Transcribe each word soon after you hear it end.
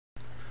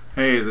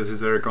Hey, this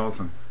is Eric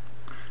Olsen.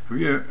 Have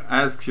you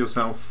asked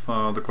yourself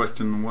the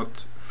question,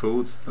 what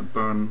foods that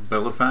burn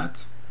belly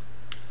fat?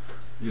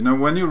 You know,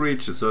 when you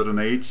reach a certain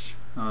age,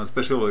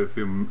 especially if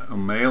you're a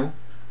male,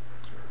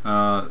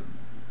 uh,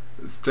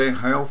 stay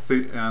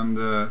healthy and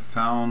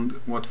found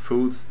what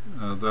foods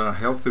that are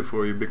healthy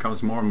for you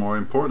becomes more and more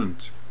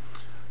important.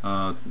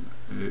 Uh,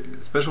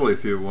 Especially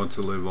if you want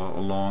to live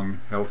a long,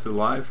 healthy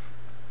life.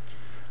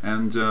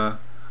 And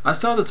I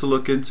started to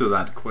look into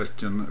that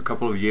question a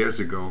couple of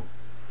years ago.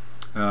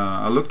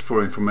 I looked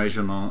for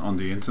information on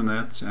the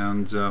internet,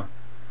 and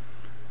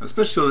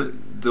especially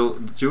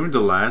during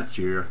the last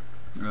year,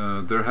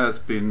 there has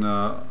been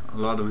a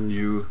lot of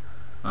new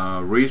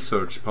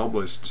research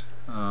published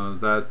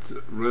that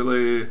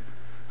really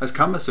has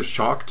come as a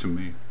shock to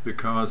me,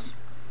 because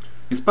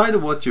in spite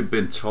of what you've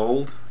been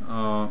told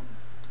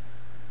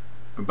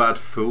about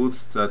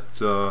foods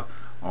that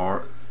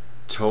are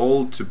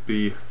told to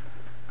be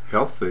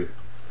healthy,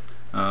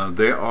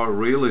 they are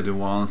really the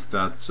ones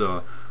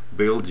that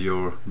build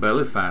your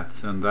belly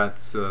fat, and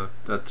that's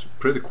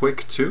pretty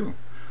quick too.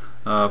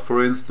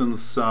 For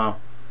instance,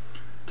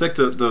 take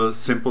the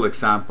simple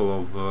example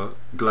of a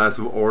glass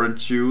of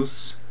orange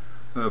juice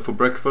for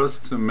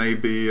breakfast,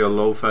 maybe a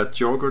low-fat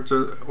yogurt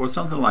or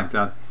something like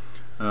that.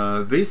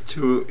 These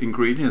two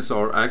ingredients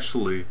are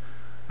actually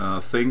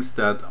things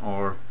that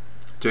are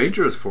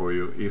dangerous for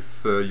you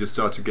if you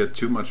start to get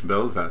too much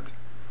belly fat.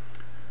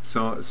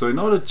 So in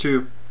order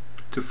to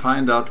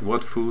find out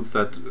what foods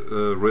that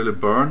really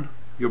burn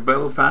your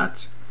belly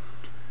fat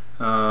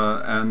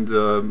and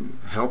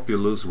help you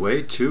lose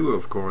weight too,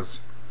 of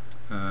course,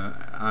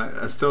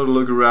 I started to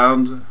look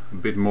around a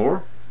bit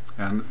more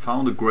and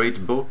found a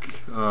great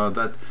book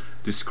that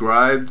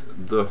described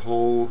the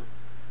whole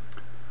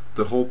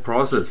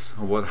process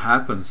of what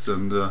happens,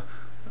 and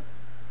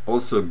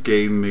also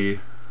gave me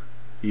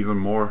even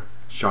more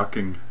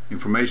shocking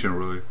information,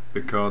 really,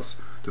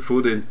 because the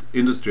food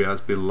industry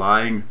has been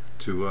lying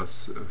to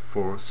us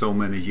for so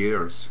many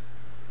years.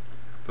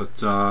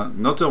 But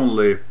not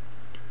only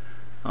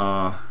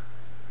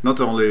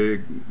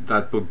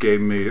that book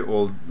gave me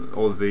all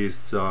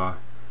these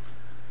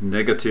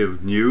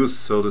negative news,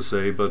 so to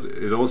say, but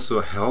it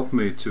also helped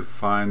me to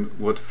find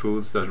what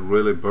foods that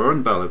really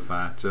burn belly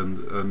fat,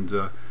 and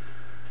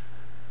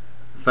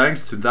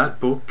thanks to that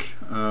book,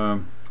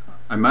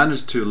 I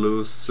managed to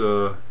lose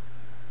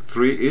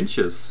 3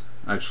 inches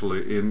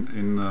actually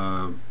in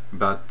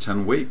about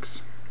 10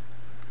 weeks.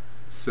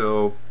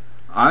 So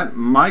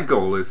my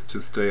goal is to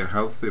stay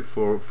healthy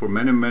for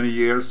many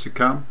years to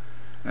come,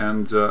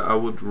 and I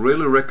would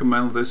really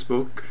recommend this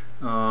book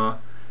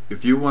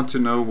if you want to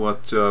know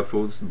what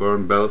foods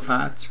burn belly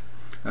fat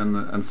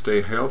and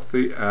stay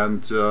healthy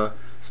and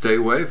stay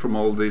away from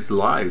all these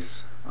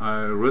lies.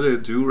 I really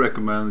do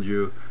recommend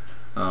you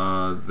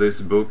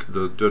this book,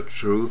 The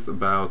Truth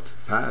About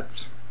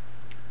Fat,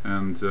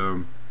 and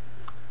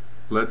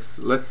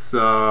let's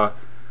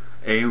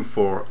aim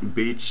for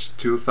Beach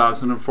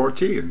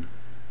 2014.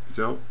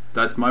 So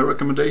that's my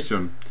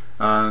recommendation.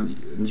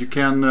 You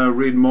can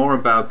read more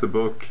about the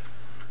book.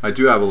 I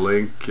do have a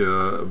link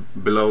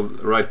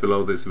right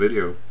below this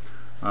video.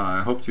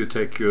 I hope you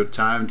take your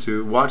time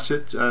to watch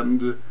it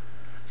and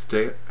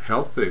stay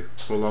healthy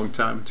for a long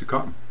time to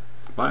come.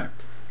 Bye.